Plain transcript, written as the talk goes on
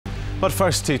But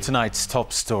first to tonight's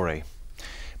top story.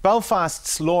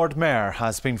 Belfast's Lord Mayor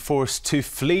has been forced to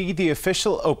flee the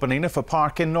official opening of a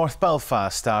park in North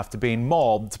Belfast after being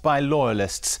mobbed by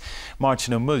Loyalists.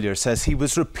 Máirtín Muilleoir says he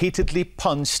was repeatedly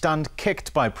punched and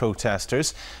kicked by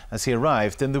protesters as he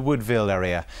arrived in the Woodville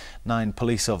area. 9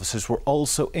 police officers were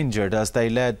also injured as they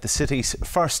led the city's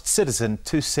first citizen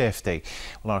to safety.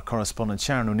 Well, our correspondent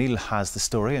Sharon O'Neill has the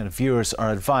story, and viewers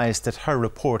are advised that her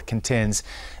report contains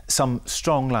some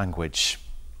strong language.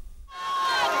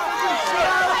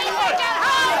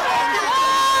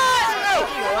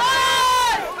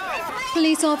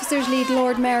 Police officers lead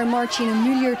Lord Mayor Máirtín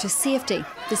Muilleoir to safety.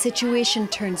 The situation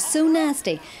turns so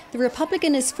nasty, the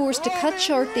Republican is forced to cut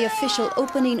short the official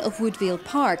opening of Woodville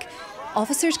Park.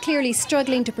 Officers clearly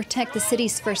struggling to protect the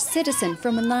city's first citizen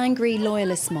from an angry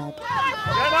Loyalist mob.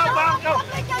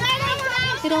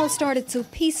 It all started so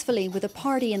peacefully with a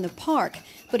party in the park,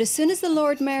 but as soon as the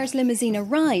Lord Mayor's limousine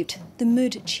arrived, the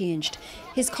mood changed.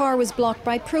 His car was blocked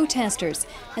by protesters.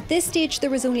 At this stage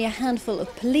there was only a handful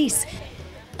of police,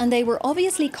 and they were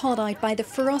obviously caught out by the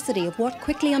ferocity of what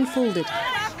quickly unfolded.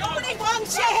 Nobody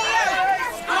wants you here!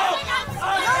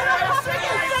 You're a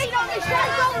fucking on the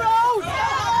Shanghai Road!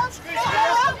 You're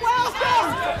not welcome!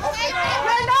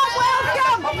 You're not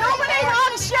welcome! Nobody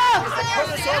wants you!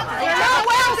 You're not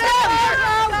welcome!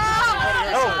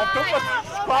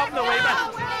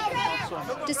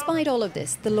 Despite all of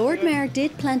this, the Lord Mayor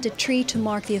did plant a tree to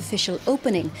mark the official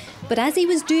opening, but as he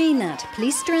was doing that,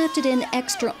 police drafted in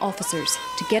extra officers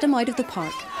to get him out of the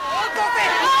park.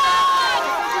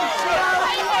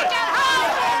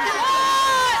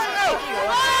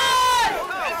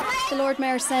 The Lord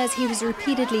Mayor says he was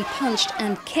repeatedly punched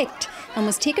and kicked and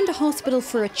was taken to hospital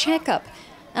for a checkup.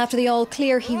 After the all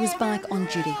clear, he was back on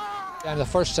duty. I'm the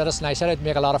first citizen. I said I'd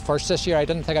make a lot of firsts this year. I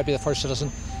didn't think I'd be the first citizen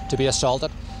to be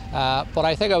assaulted. But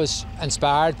I think I was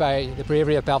inspired by the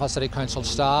bravery of Belfast City Council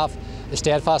staff, the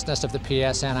steadfastness of the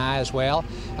PSNI as well.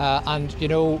 And, you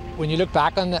know, when you look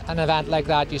back on an event like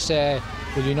that, you say,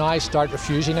 will you now start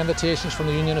refusing invitations from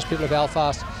the Unionist people of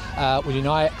Belfast? Will you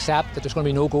now accept that there's going to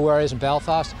be no-go areas in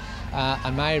Belfast?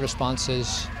 And my response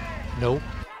is no.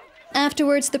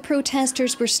 Afterwards, the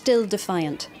protesters were still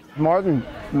defiant. Martin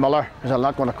Miller, because I'm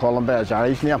not going to call him by his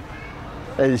Irish name,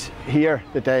 is here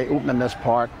today opening this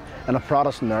park in a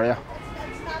Protestant area.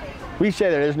 We say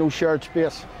there is no shared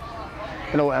space,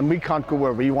 you know, and we can't go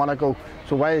where we want to go.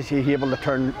 So why is he able to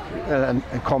turn and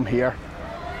come here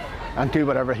and do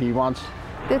whatever he wants?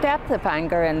 The depth of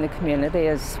anger in the community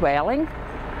is swelling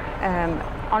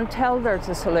until there's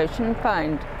a solution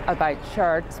found about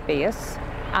shared space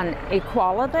and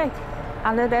equality.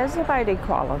 And it is about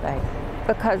equality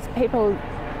because people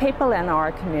in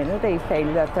our community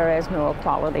feel that there is no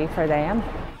equality for them.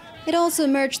 It also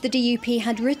emerged the DUP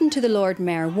had written to the Lord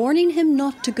Mayor warning him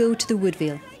not to go to the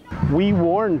Woodville. We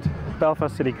warned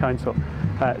Belfast City Council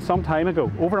some time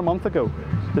ago, over a month ago,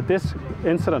 that this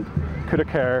incident could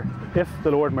occur if the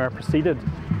Lord Mayor proceeded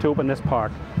to open this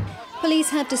park.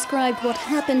 Police have described what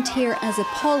happened here as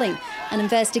appalling. An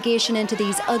investigation into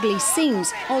these ugly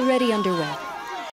scenes already underway.